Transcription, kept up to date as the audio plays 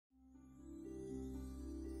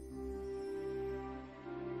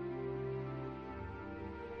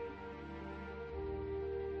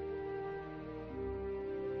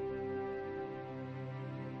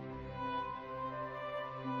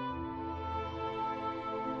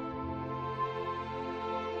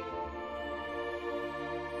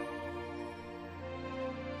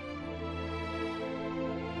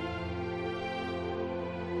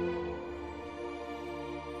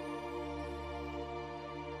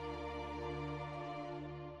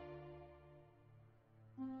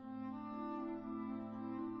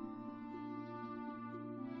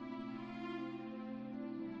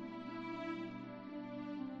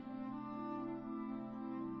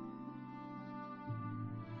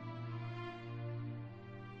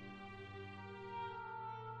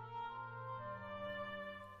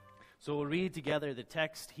So we'll read together the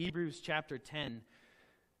text, Hebrews chapter 10,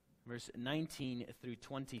 verse 19 through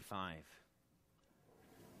 25.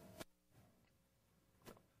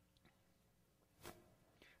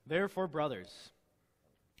 Therefore, brothers,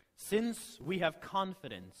 since we have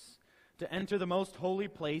confidence to enter the most holy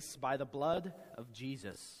place by the blood of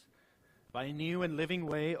Jesus, by a new and living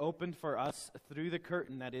way opened for us through the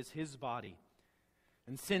curtain that is his body,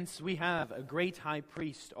 and since we have a great high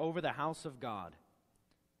priest over the house of God,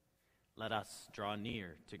 let us draw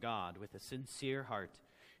near to God with a sincere heart,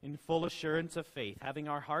 in full assurance of faith, having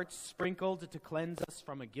our hearts sprinkled to cleanse us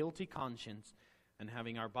from a guilty conscience, and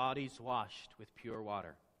having our bodies washed with pure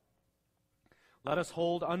water. Let us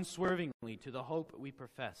hold unswervingly to the hope we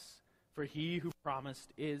profess, for he who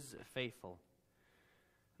promised is faithful.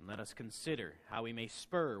 And let us consider how we may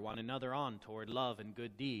spur one another on toward love and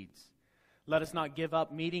good deeds. Let us not give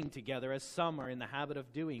up meeting together as some are in the habit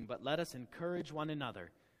of doing, but let us encourage one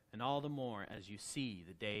another, and all the more as you see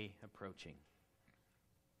the day approaching.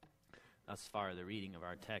 Thus far, the reading of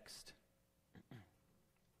our text.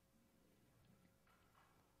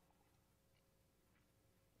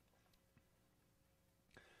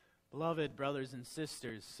 Beloved brothers and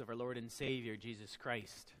sisters of our Lord and Savior, Jesus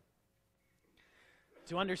Christ,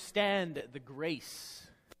 to understand the grace,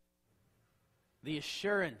 the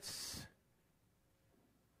assurance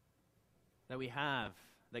that we have,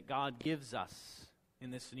 that God gives us in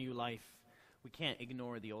this new life, we can't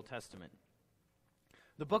ignore the Old Testament.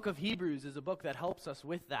 The book of Hebrews is a book that helps us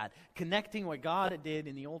with that, connecting what God did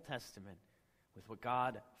in the Old Testament with what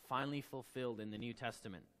God finally fulfilled in the New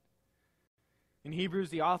Testament. In Hebrews,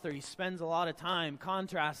 the author, he spends a lot of time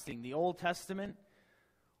contrasting the Old Testament,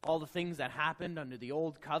 all the things that happened under the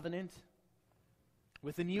Old Covenant,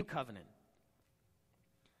 with the New Covenant.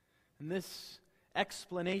 And this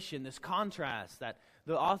explanation, this contrast that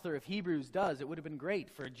the author of Hebrews does, it would have been great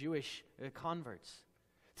for Jewish converts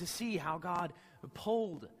to see how God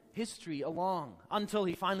pulled history along until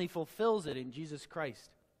he finally fulfills it in Jesus Christ.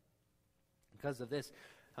 Because of this,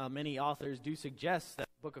 many authors do suggest that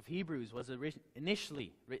the book of Hebrews was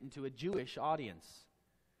initially written to a Jewish audience.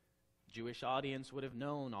 Jewish audience would have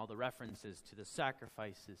known all the references to the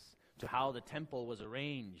sacrifices, to how the temple was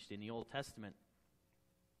arranged in the Old Testament.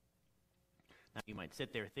 Now you might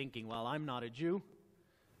sit there thinking, well, I'm not a Jew.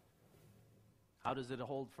 How does it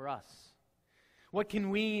hold for us? What can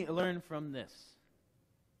we learn from this?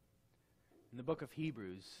 In the book of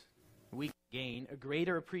Hebrews, we gain a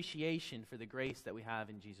greater appreciation for the grace that we have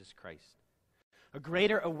in Jesus Christ. A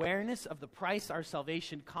greater awareness of the price our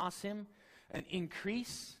salvation costs him, an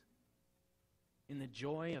increase in the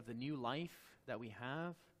joy of the new life that we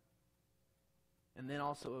have, and then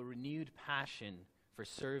also a renewed passion for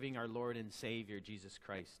serving our Lord and Savior, Jesus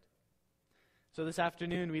Christ. So this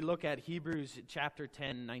afternoon we look at Hebrews chapter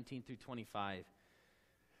 10, 19 through 25.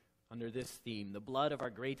 Under this theme, the blood of our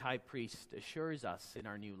great high priest assures us in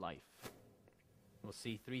our new life. We'll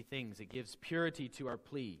see three things. It gives purity to our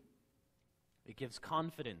plea. It gives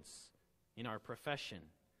confidence in our profession.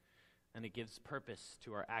 And it gives purpose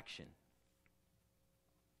to our action.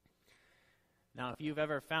 Now, if you've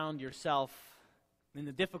ever found yourself in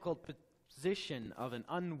the difficult position of an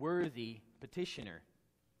unworthy petitioner,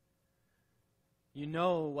 you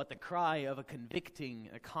know what the cry of a convicting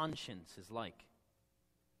conscience is like.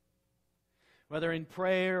 Whether in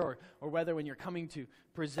prayer or whether when you're coming to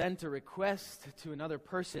present a request to another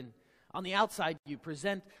person, on the outside you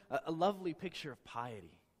present a lovely picture of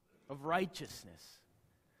piety, of righteousness.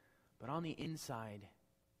 But on the inside,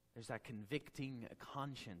 there's that convicting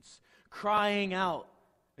conscience, crying out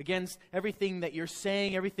against everything that you're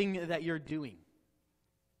saying, everything that you're doing.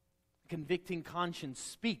 Convicting conscience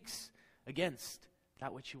speaks against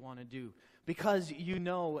that which you want to do, because you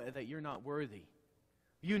know that you're not worthy.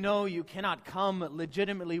 You know you cannot come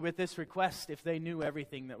legitimately with this request if they knew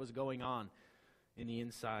everything that was going on in the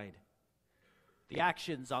inside. The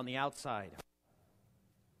actions on the outside,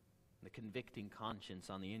 the convicting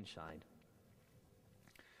conscience on the inside.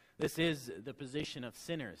 This is the position of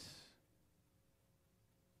sinners.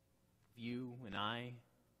 You and I,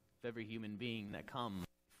 of every human being that come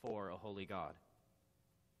before a holy God.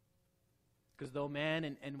 Because though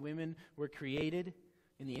man and women were created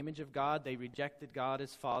in the image of God, they rejected God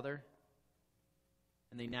as Father,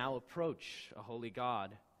 and they now approach a holy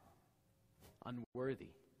God unworthy.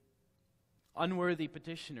 Unworthy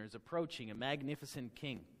petitioners approaching a magnificent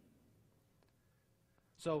King.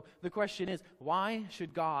 So the question is, why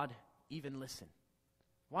should God even listen?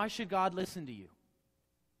 Why should God listen to you?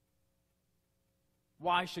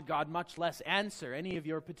 Why should God much less answer any of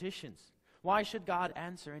your petitions? Why should God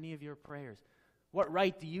answer any of your prayers? What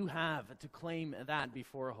right do you have to claim that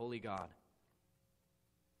before a holy God?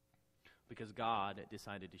 Because God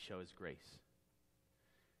decided to show his grace.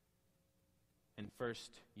 And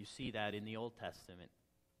first, you see that in the Old Testament.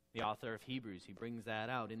 The author of Hebrews, he brings that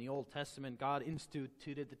out. In the Old Testament, God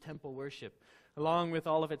instituted the temple worship, along with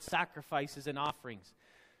all of its sacrifices and offerings,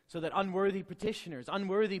 so that unworthy petitioners,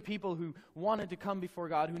 unworthy people who wanted to come before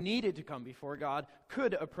God, who needed to come before God,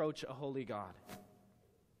 could approach a holy God.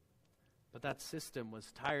 But that system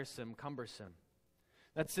was tiresome, cumbersome.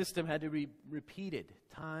 That system had to be repeated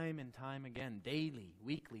time and time again, daily,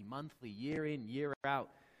 weekly, monthly, year in, year out.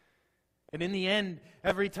 And in the end,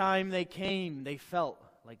 every time they came, they felt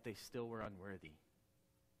like they still were unworthy.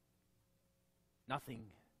 Nothing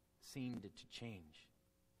seemed to change.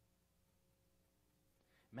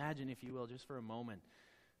 Imagine, if you will, just for a moment,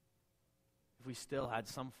 if we still had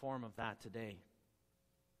some form of that today.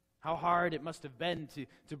 How hard it must have been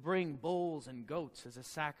to bring bulls and goats as a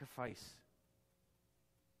sacrifice.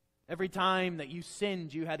 Every time that you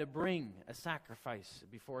sinned, you had to bring a sacrifice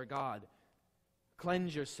before God.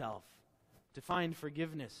 Cleanse yourself to find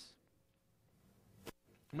forgiveness.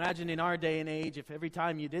 Imagine in our day and age, if every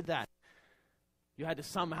time you did that, you had to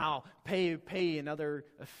somehow pay another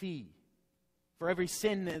fee for every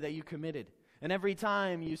sin that you committed. And every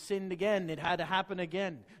time you sinned again, it had to happen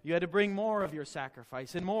again. You had to bring more of your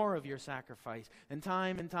sacrifice and more of your sacrifice. And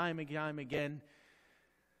time again,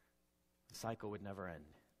 the cycle would never end.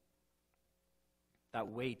 That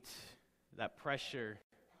weight, that pressure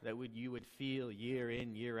that you would feel year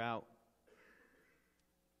in, year out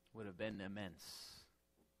would have been immense.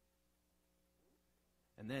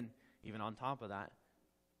 And then, even on top of that,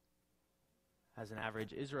 as an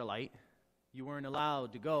average Israelite, you weren't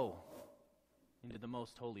allowed to go into the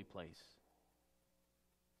most holy place,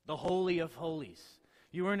 the Holy of Holies.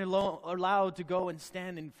 You weren't allowed to go and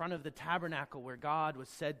stand in front of the tabernacle where God was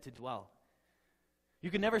said to dwell. You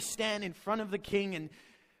could never stand in front of the king and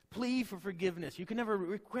plead for forgiveness. You could never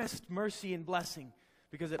request mercy and blessing,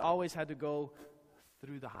 because it always had to go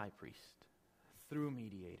through the high priest, through a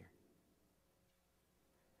mediator.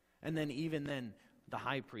 And then even then, the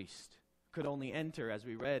high priest could only enter, as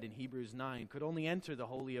we read in Hebrews 9, could only enter the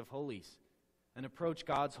Holy of Holies and approach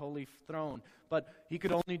God's holy throne. But he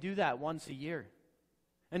could only do that once a year.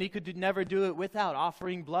 And he could never do it without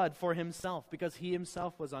offering blood for himself, because he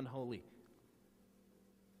himself was unholy.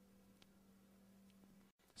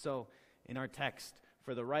 So, in our text,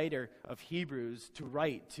 for the writer of Hebrews to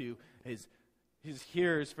write to his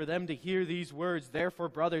hearers, for them to hear these words, "Therefore,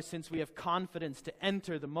 brothers, since we have confidence to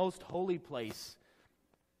enter the most holy place,"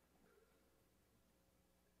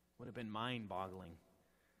 would have been mind-boggling.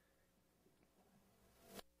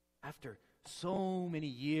 After so many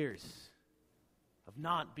years of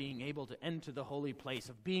not being able to enter the holy place,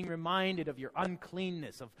 of being reminded of your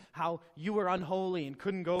uncleanness, of how you were unholy and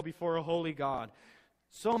couldn't go before a holy God,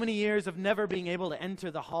 so many years of never being able to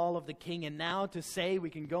enter the hall of the king, and now to say we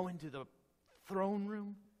can go into the throne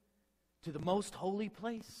room, to the most holy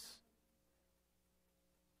place.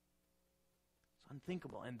 It's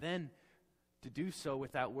unthinkable. And then to do so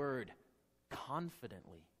with that word,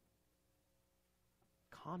 confidently.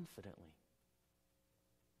 Confidently.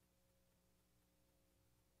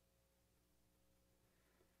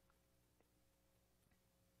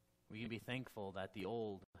 We can be thankful that the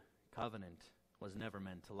old covenant was never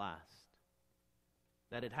meant to last,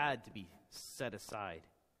 that it had to be set aside,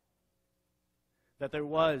 that there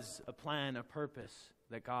was a plan, a purpose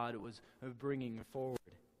that God was bringing forward.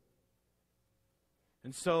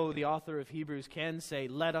 And so the author of Hebrews can say,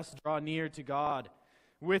 let us draw near to God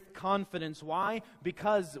with confidence. Why?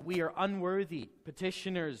 Because we are unworthy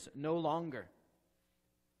petitioners no longer.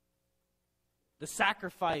 The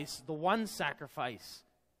sacrifice, the one sacrifice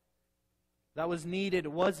that was needed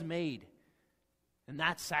was made. And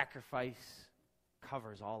that sacrifice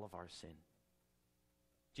covers all of our sin.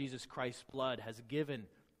 Jesus Christ's blood has given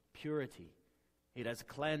purity. It has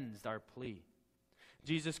cleansed our plea.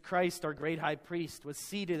 Jesus Christ, our great high priest, was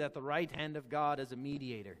seated at the right hand of God as a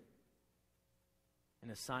mediator, and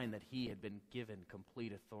a sign that he had been given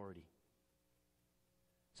complete authority.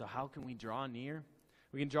 So how can we draw near?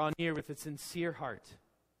 We can draw near with a sincere heart,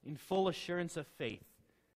 in full assurance of faith,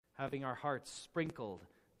 having our hearts sprinkled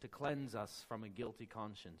to cleanse us from a guilty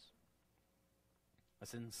conscience. A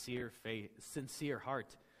sincere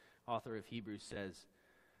heart, author of Hebrews says,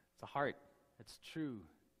 it's a heart that's true,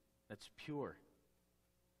 that's pure,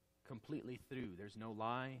 completely through. There's no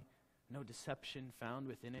lie, no deception found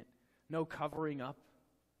within it, no covering up.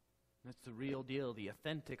 That's the real deal, the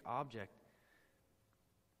authentic object.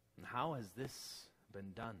 And how has this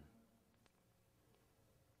been done?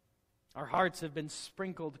 Our hearts have been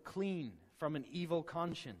sprinkled clean from an evil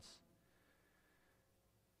conscience.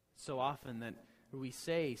 So often that we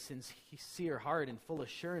say, sincere heart and full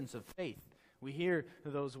assurance of faith. We hear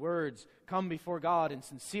those words, come before God in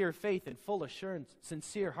sincere faith and full assurance,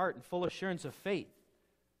 sincere heart and full assurance of faith.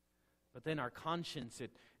 But then our conscience,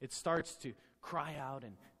 it starts to cry out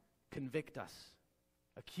and convict us,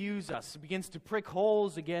 accuse us. It begins to prick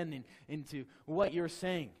holes again into what you're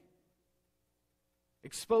saying,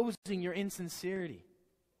 exposing your insincerity.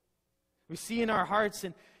 We see in our hearts,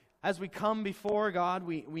 and as we come before God,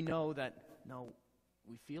 we know that, no,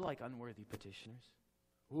 we feel like unworthy petitioners.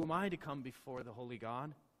 Who am I to come before the holy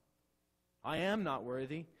God? I am not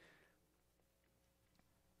worthy.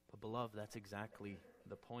 But beloved, that's exactly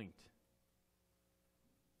the point.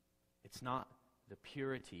 It's not the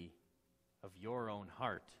purity of your own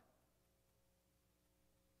heart,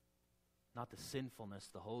 not the sinfulness,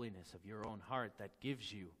 the holiness of your own heart that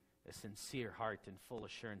gives you a sincere heart and full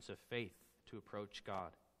assurance of faith to approach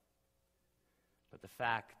God, but the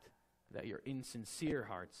fact that your insincere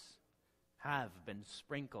hearts have been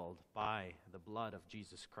sprinkled by the blood of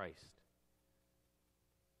Jesus Christ,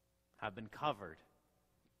 have been covered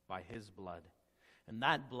by His blood. And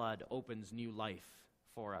that blood opens new life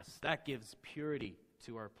for us. That gives purity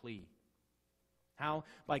to our plea. How?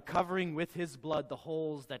 By covering with His blood the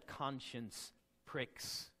holes that conscience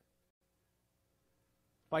pricks.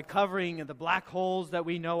 By covering the black holes that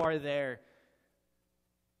we know are there.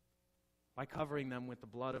 By covering them with the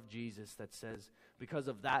blood of Jesus that says, because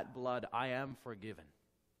of that blood, I am forgiven.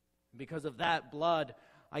 Because of that blood,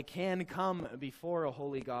 I can come before a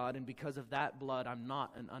holy God. And because of that blood, I'm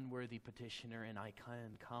not an unworthy petitioner, and I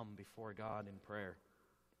can come before God in prayer.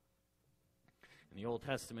 In the Old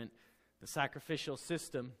Testament, the sacrificial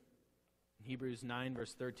system, in Hebrews 9,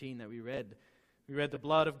 verse 13 that we read the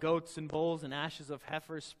blood of goats and bulls and ashes of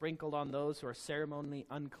heifers sprinkled on those who are ceremonially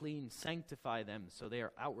unclean. Sanctify them so they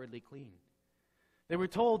are outwardly clean. They were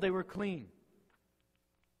told they were clean,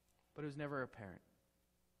 but it was never apparent.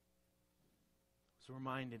 So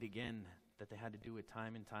reminded again that they had to do it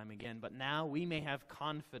time and time again. But now we may have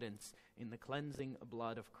confidence in the cleansing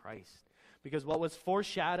blood of Christ. Because what was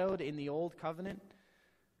foreshadowed in the Old Covenant,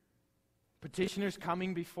 petitioners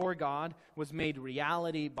coming before God, was made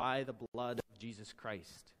reality by the blood of Jesus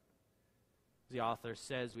Christ. The author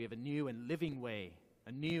says we have a new and living way.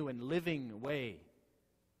 A new and living way.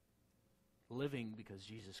 Living because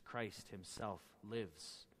Jesus Christ Himself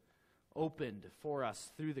lives. Opened for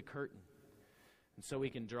us through the curtain. And so we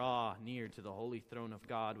can draw near to the holy throne of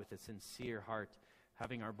God with a sincere heart,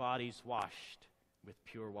 having our bodies washed with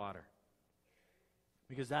pure water.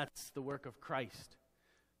 Because that's the work of Christ,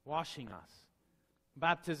 washing us.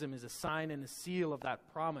 Baptism is a sign and a seal of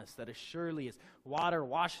that promise that as surely as water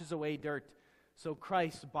washes away dirt, so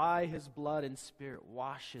Christ, by His blood and Spirit,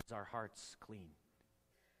 washes our hearts clean.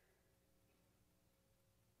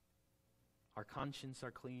 Our conscience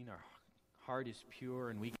are clean, our heart is pure,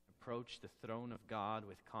 and we can approach the throne of God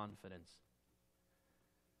with confidence.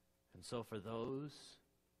 And so for those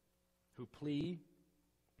who plea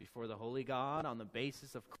before the holy God on the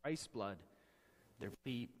basis of Christ's blood, their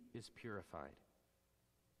plea is purified.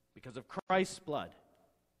 Because of Christ's blood.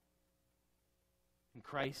 And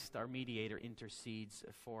Christ, our mediator, intercedes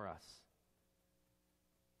for us.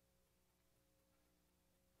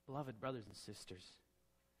 Beloved brothers and sisters,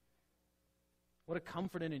 what a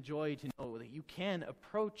comfort and a joy to know that you can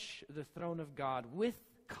approach the throne of God with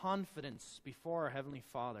confidence before our Heavenly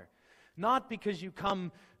Father. Not because you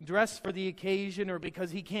come dressed for the occasion or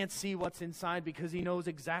because He can't see what's inside, because He knows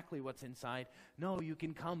exactly what's inside. No, you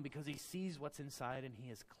can come because He sees what's inside and He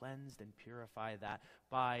has cleansed and purified that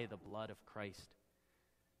by the blood of Christ.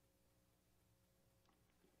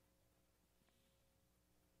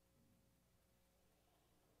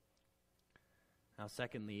 Now,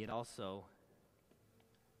 secondly, it also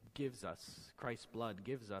gives us, Christ's blood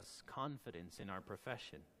gives us confidence in our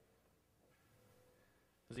profession.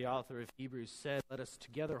 As the author of Hebrews said, let us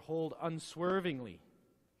together hold unswervingly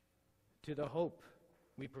to the hope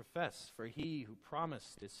we profess, for He who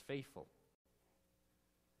promised is faithful.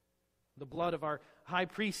 The blood of our high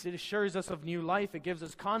priest, it assures us of new life. It gives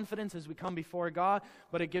us confidence as we come before God,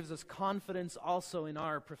 but it gives us confidence also in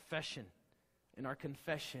our profession, in our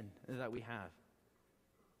confession that we have.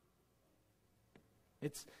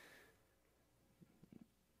 It's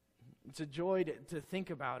a joy to think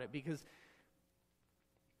about it, because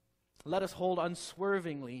let us hold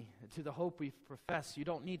unswervingly to the hope we profess. You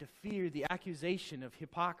don't need to fear the accusation of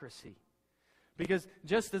hypocrisy. Because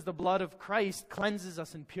just as the blood of Christ cleanses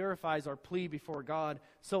us and purifies our plea before God,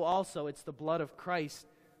 so also it's the blood of Christ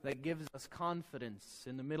that gives us confidence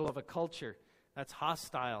in the middle of a culture that's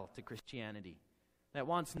hostile to Christianity, that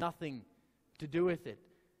wants nothing to do with it,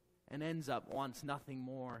 and ends up wants nothing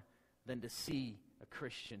more than to see a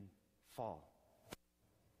Christian fall,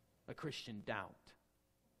 a Christian doubt,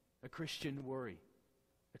 a Christian worry,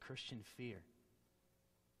 a Christian fear.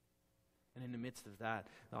 And in the midst of that,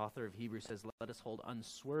 the author of Hebrews says, let us hold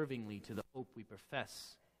unswervingly to the hope we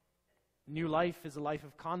profess. New life is a life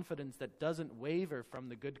of confidence that doesn't waver from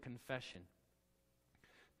the good confession.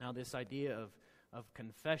 Now, this idea of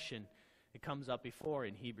confession, it comes up before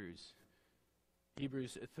in Hebrews.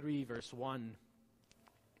 Hebrews 3, verse 1,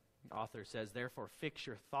 the author says, therefore fix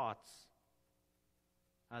your thoughts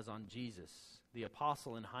as on Jesus, the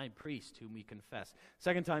apostle and high priest whom we confess.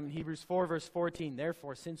 Second time in Hebrews 4, verse 14,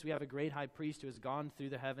 therefore, since we have a great high priest who has gone through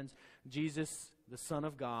the heavens, Jesus, the Son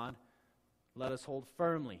of God, let us hold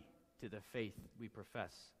firmly to the faith we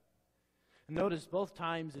profess. And notice both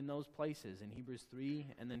times in those places, in Hebrews 3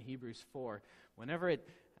 and then Hebrews 4, whenever it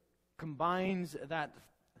combines that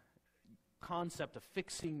concept of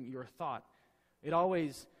fixing your thought, it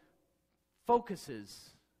always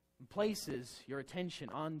focuses and places your attention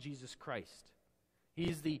on Jesus Christ. He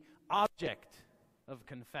is the object of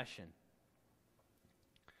confession.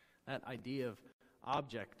 That idea of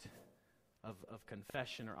object of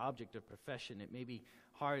confession or object of profession, it may be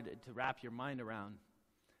hard to wrap your mind around.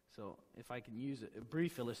 So if I can use a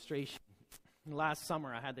brief illustration. Last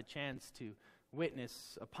summer I had the chance to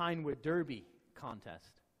witness a Pinewood Derby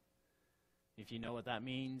contest. If you know what that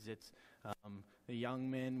means, it's the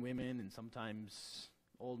young men, women, and sometimes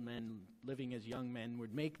old men living as young men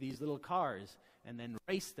would make these little cars and then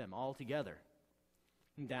race them all together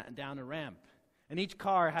down a ramp. And each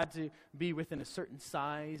car had to be within a certain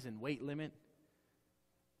size and weight limit.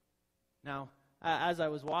 Now, as I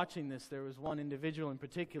was watching this, there was one individual in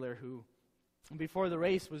particular who, before the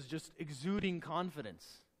race, was just exuding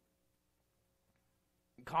confidence.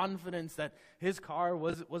 Confidence that his car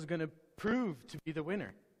was going to prove to be the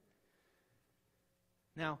winner.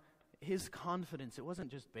 Now, his confidence, it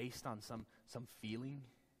wasn't just based on some feeling.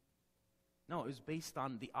 No, it was based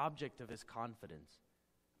on the object of his confidence,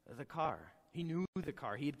 the car. He knew the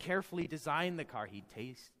car. He had carefully designed the car. He'd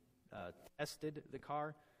tested the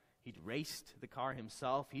car. He'd raced the car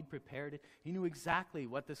himself. He'd prepared it. He knew exactly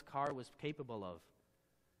what this car was capable of.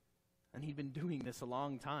 And he'd been doing this a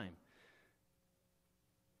long time.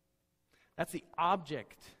 That's the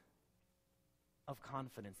object of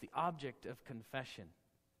confidence, the object of confession.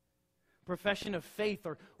 Profession of faith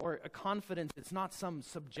or a confidence, it's not some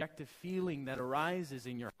subjective feeling that arises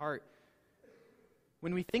in your heart.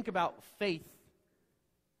 When we think about faith,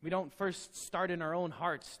 we don't first start in our own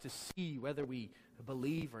hearts to see whether we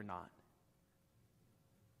believe or not.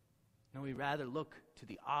 No, we rather look to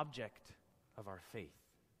the object of our faith.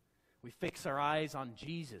 We fix our eyes on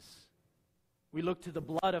Jesus. We look to the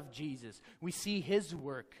blood of Jesus. We see His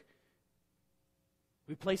work.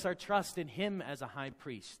 We place our trust in Him as a high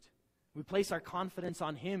priest. We place our confidence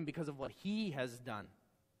on Him because of what He has done.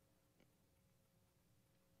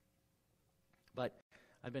 But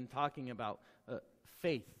I've been talking about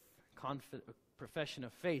faith, profession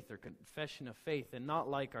of faith or confession of faith, and not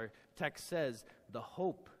like our text says, the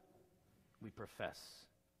hope we profess.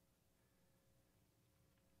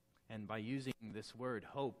 And by using this word,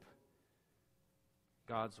 hope,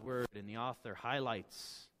 God's word and the author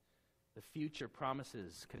highlights the future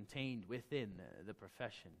promises contained within the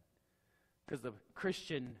profession. Because the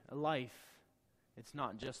Christian life, it's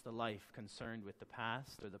not just a life concerned with the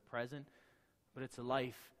past or the present, but it's a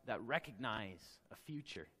life that recognizes a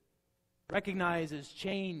future. Recognizes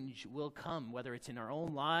change will come, whether it's in our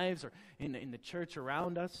own lives or in the church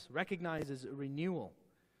around us. Recognizes a renewal.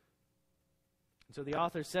 And so the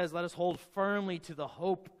author says, let us hold firmly to the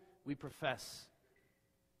hope we profess.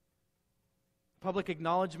 Public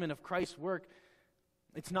acknowledgement of Christ's work,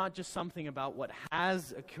 it's not just something about what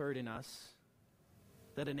has occurred in us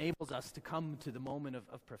that enables us to come to the moment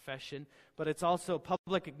of profession, but it's also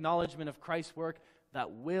public acknowledgement of Christ's work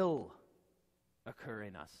that will occur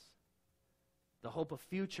in us. The hope of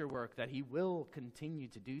future work, that He will continue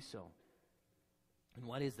to do so. And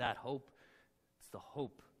what is that hope? It's the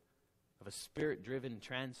hope of a Spirit-driven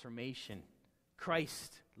transformation.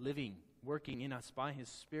 Christ living, working in us by His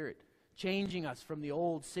Spirit, changing us from the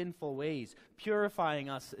old sinful ways, purifying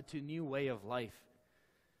us to a new way of life.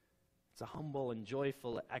 It's a humble and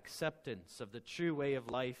joyful acceptance of the true way of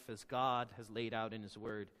life as God has laid out in His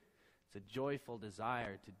Word. It's a joyful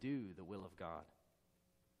desire to do the will of God.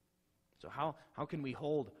 So how can we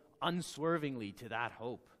hold unswervingly to that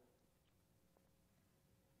hope?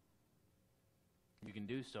 You can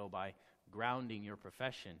do so by grounding your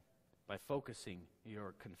profession, by focusing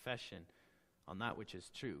your confession on that which is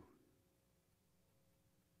true.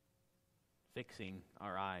 Fixing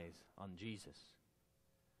our eyes on Jesus.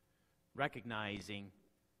 Recognizing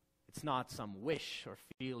it's not some wish or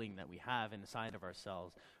feeling that we have inside of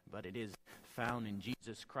ourselves, but it is found in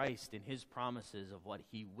Jesus Christ, in His promises of what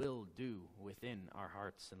He will do within our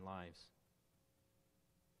hearts and lives.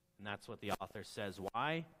 And that's what the author says.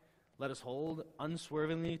 Why? Let us hold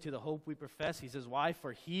unswervingly to the hope we profess. He says, why?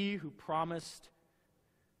 For He who promised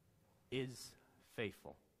is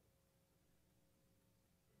faithful.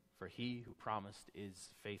 For He who promised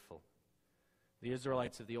is faithful. The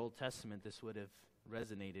Israelites of the Old Testament, this would have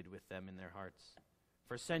resonated with them in their hearts.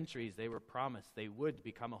 For centuries they were promised they would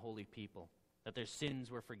become a holy people, that their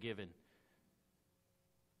sins were forgiven.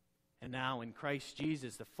 And now in Christ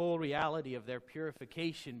Jesus, the full reality of their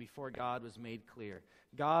purification before God was made clear.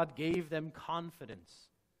 God gave them confidence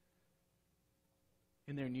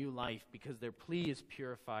in their new life because their plea is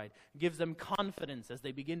purified. It gives them confidence as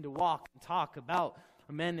they begin to walk and talk about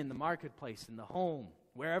men in the marketplace, in the home,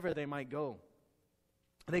 wherever they might go.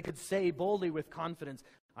 They could say boldly with confidence,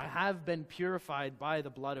 I have been purified by the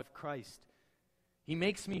blood of Christ. He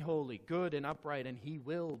makes me holy, good, and upright, and He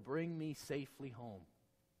will bring me safely home.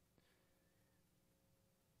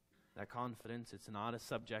 That confidence, it's not a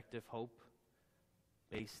subjective hope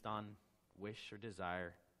based on wish or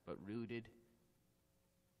desire, but rooted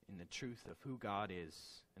in the truth of who God is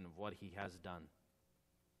and of what He has done.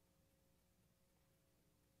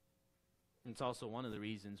 It's also one of the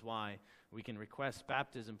reasons why we can request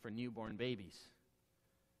baptism for newborn babies.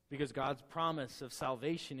 Because God's promise of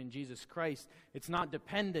salvation in Jesus Christ, it's not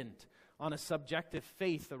dependent on a subjective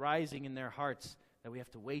faith arising in their hearts that we have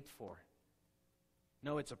to wait for.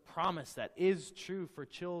 No, it's a promise that is true for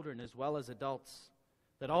children as well as adults.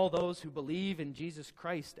 That all those who believe in Jesus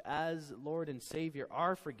Christ as Lord and Savior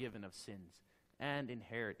are forgiven of sins and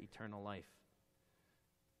inherit eternal life.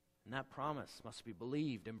 And that promise must be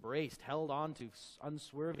believed, embraced, held on to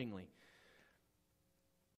unswervingly.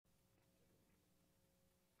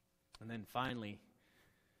 And then finally,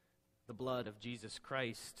 the blood of Jesus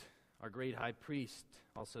Christ, our great high priest,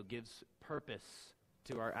 also gives purpose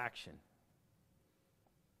to our action.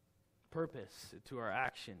 Purpose to our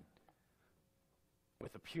action.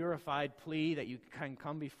 With a purified plea that you can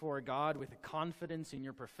come before God with a confidence in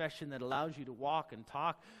your profession that allows you to walk and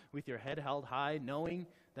talk with your head held high, knowing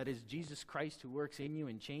that it is Jesus Christ who works in you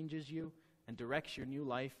and changes you and directs your new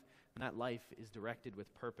life, and that life is directed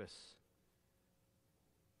with purpose.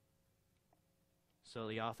 So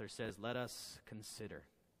the author says, let us consider.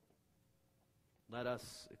 Let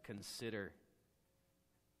us consider.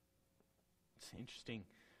 It's an interesting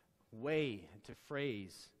way to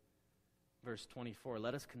phrase verse 24.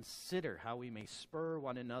 Let us consider how we may spur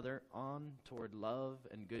one another on toward love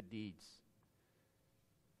and good deeds.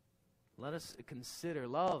 Let us consider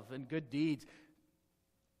love and good deeds.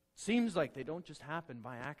 Seems like they don't just happen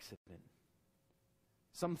by accident.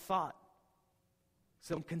 Some thought,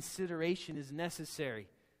 some consideration is necessary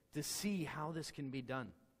to see how this can be done.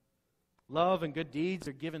 Love and good deeds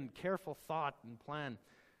are given careful thought and plan.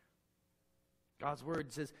 God's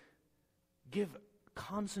word says, give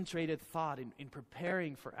concentrated thought in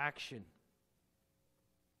preparing for action.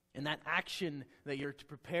 And that action that you're to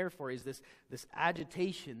prepare for is this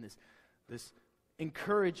agitation, this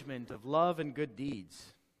encouragement of love and good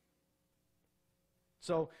deeds.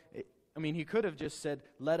 So, he could have just said,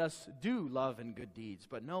 let us do love and good deeds.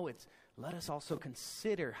 But no, it's let us also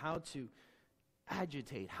consider how to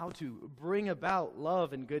agitate, how to bring about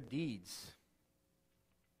love and good deeds.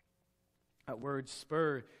 That word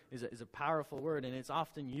spur is a powerful word, and it's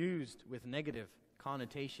often used with negative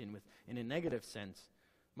connotation, in a negative sense,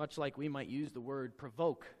 much like we might use the word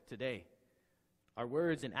provoke today. Our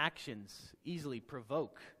words and actions easily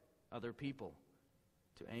provoke other people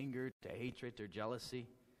to anger, to hatred, or jealousy.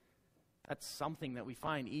 That's something that we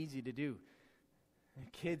find easy to do.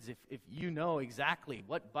 And kids, if you know exactly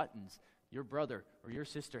what buttons your brother or your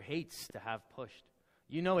sister hates to have pushed,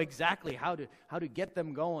 you know exactly how to get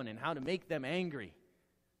them going and how to make them angry.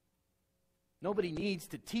 Nobody needs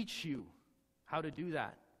to teach you how to do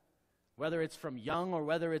that. Whether it's from young or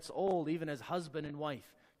whether it's old, even as husband and wife,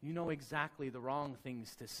 you know exactly the wrong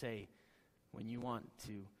things to say when you want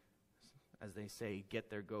to, as they say, get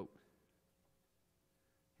their goat.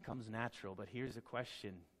 It comes natural, but here's a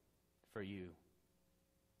question for you,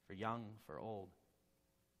 for young, for old.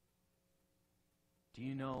 Do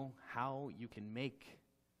you know how you can make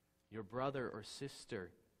your brother or sister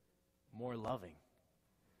more loving?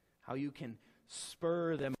 How you can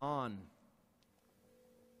spur them on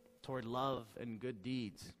toward love and good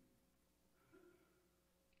deeds?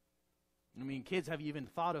 I mean, kids, have you even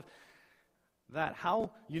thought of that?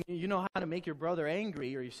 How you know how to make your brother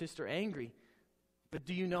angry or your sister angry, but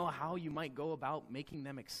do you know how you might go about making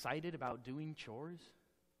them excited about doing chores?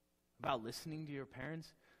 About listening to your parents?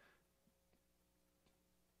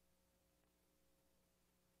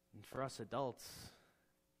 And for us adults,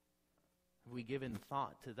 have we given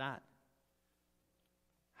thought to that?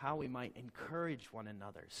 How we might encourage one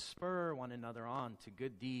another, spur one another on to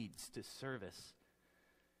good deeds, to service.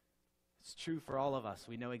 It's true for all of us.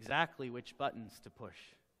 We know exactly which buttons to push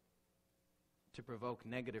to provoke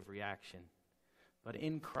negative reaction. But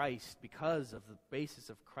in Christ, because of the basis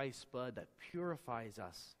of Christ's blood that purifies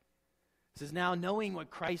us, it says, now knowing what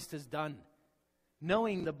Christ has done,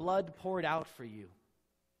 knowing the blood poured out for you,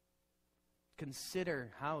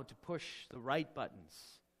 consider how to push the right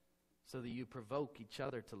buttons so that you provoke each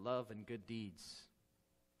other to love and good deeds.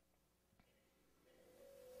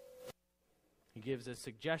 He gives a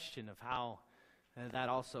suggestion of how that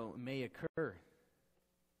also may occur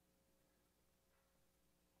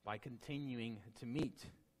by continuing to meet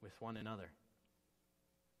with one another.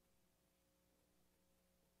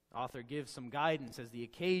 The author gives some guidance as the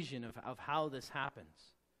occasion of how this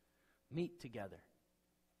happens. Meet together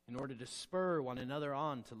in order to spur one another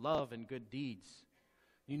on to love and good deeds.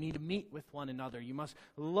 You need to meet with one another. You must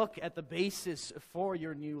look at the basis for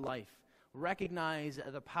your new life. Recognize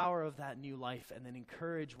the power of that new life and then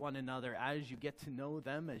encourage one another as you get to know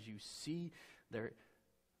them, as you see their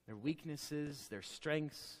weaknesses, their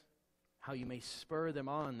strengths, how you may spur them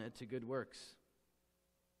on to good works.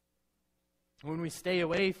 When we stay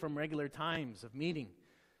away from regular times of meeting,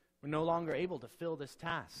 we're no longer able to fill this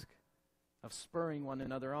task of spurring one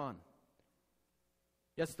another on.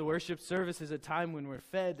 Yes, the worship service is a time when we're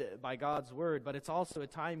fed by God's word, but it's also a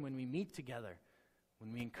time when we meet together,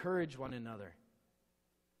 when we encourage one another.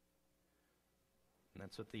 And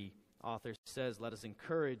that's what the author says. Let us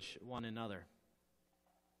encourage one another.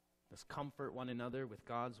 Let us comfort one another with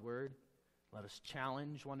God's word. Let us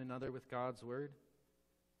challenge one another with God's word.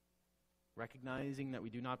 Recognizing that we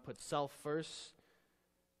do not put self first,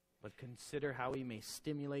 but consider how we may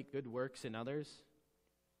stimulate good works in others.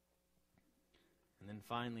 And then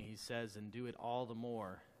finally he says, and do it all the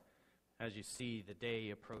more as you see the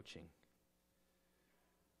day approaching.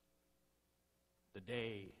 The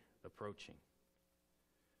day approaching.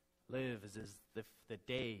 Live as if the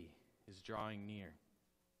day is drawing near.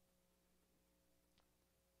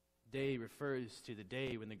 Day refers to the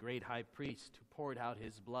day when the great high priest who poured out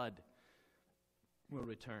his blood will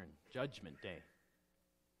return. Judgment Day.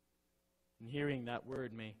 And hearing that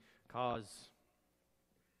word may cause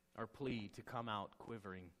our plea to come out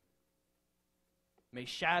quivering. May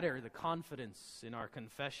shatter the confidence in our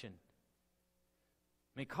confession.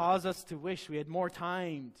 May cause us to wish we had more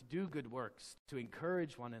time to do good works, to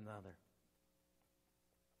encourage one another.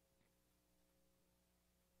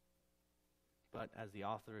 But as the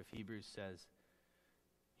author of Hebrews says,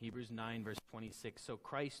 Hebrews 9 verse 26, so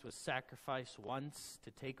Christ was sacrificed once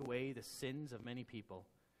to take away the sins of many people,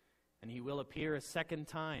 and he will appear a second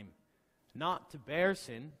time, not to bear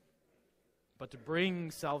sin, but to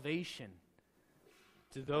bring salvation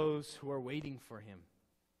to those who are waiting for him.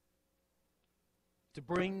 To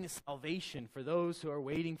bring salvation for those who are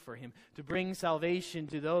waiting for him. To bring salvation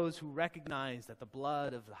to those who recognize that the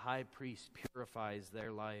blood of the high priest purifies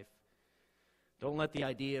their life. Don't let the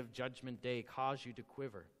idea of Judgment Day cause you to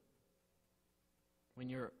quiver. When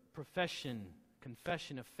your confession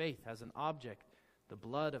of faith has an object, the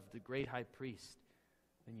blood of the great high priest,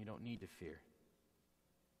 then you don't need to fear.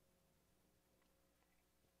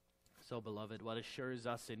 So, beloved, what assures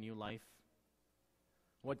us in new life?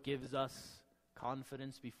 What gives us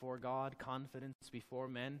confidence before God, confidence before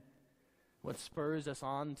men? What spurs us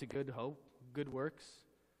on to good hope, good works?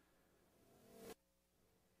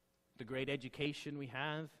 The great education we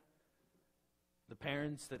have, the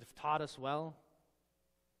parents that have taught us well,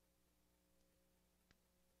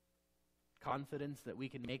 confidence that we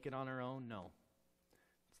can make it on our own? No.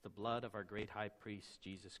 It's the blood of our great high priest,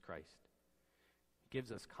 Jesus Christ. It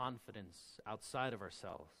gives us confidence outside of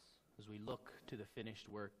ourselves as we look to the finished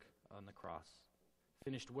work on the cross.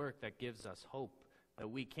 Finished work that gives us hope that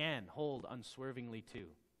we can hold unswervingly to.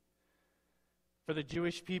 For the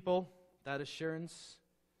Jewish people, that assurance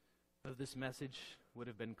of this message would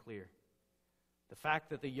have been clear. The fact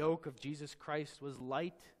that the yoke of Jesus Christ was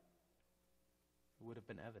light would have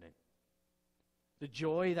been evident. The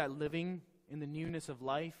joy that living in the newness of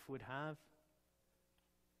life would have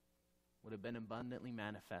been abundantly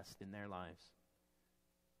manifest in their lives.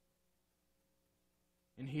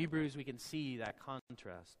 In Hebrews, we can see that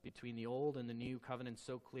contrast between the old and the new covenant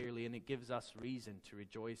so clearly, and it gives us reason to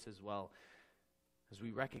rejoice as well, as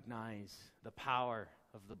we recognize the power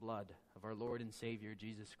of the blood of our Lord and Savior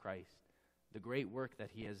Jesus Christ, the great work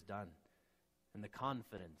that he has done, and the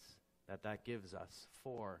confidence that that gives us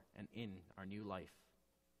for and in our new life.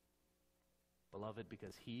 Beloved,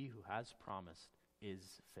 because he who has promised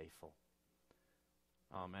is faithful.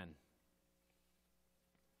 Amen.